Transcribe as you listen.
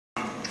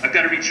I've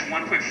got to reach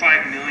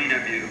 1.5 million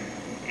of you.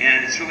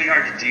 And it's really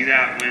hard to do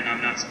that when I'm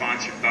not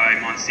sponsored by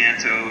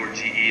Monsanto or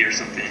GE or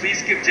something.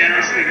 Please give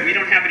generously. We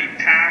don't have any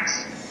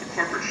PACs or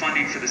corporate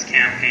funding for this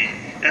campaign.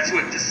 That's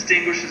what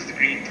distinguishes the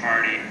Green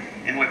Party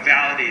and what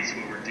validates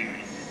what we're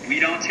doing.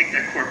 We don't take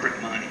that corporate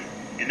money.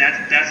 And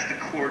that's the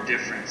core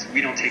difference.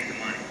 We don't take the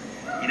money.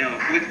 We're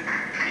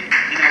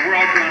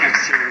all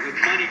grown-ups here. With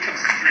money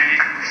comes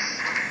strings,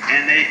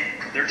 and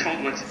they're told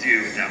what to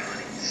do with that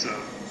money. So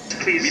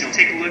please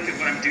take a look at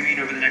what I'm doing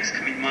over the next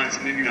coming months.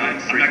 I'm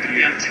not going to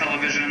be on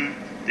television.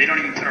 They don't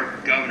even put our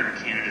governor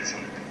candidates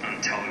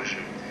on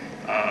television.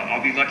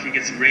 I'll be lucky to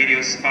get some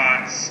radio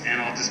spots, and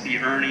I'll just be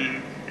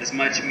earning as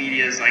much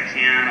media as I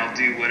can. I'll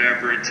do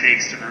whatever it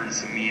takes to earn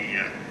some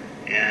media.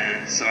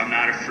 And so I'm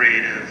not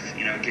afraid of,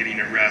 getting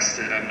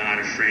arrested. I'm not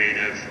afraid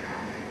of,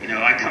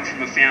 I come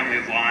from a family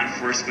of law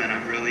enforcement.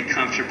 I'm really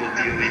comfortable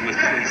dealing with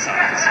police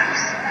officers.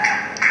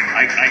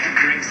 I can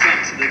bring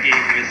some to the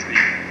game with me.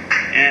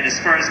 And as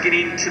far as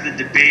getting to the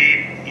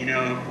debate,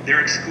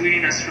 they're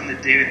excluding us from the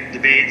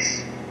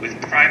debates with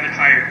private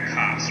hired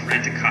cops,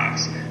 rented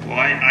cops. Well,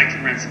 I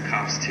can rent some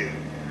cops too.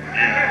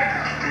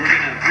 And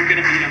we're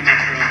gonna meet them at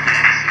their own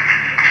pace.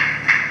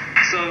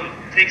 So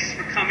thanks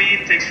for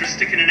coming, thanks for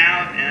sticking it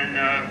out,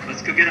 and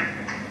let's go get them.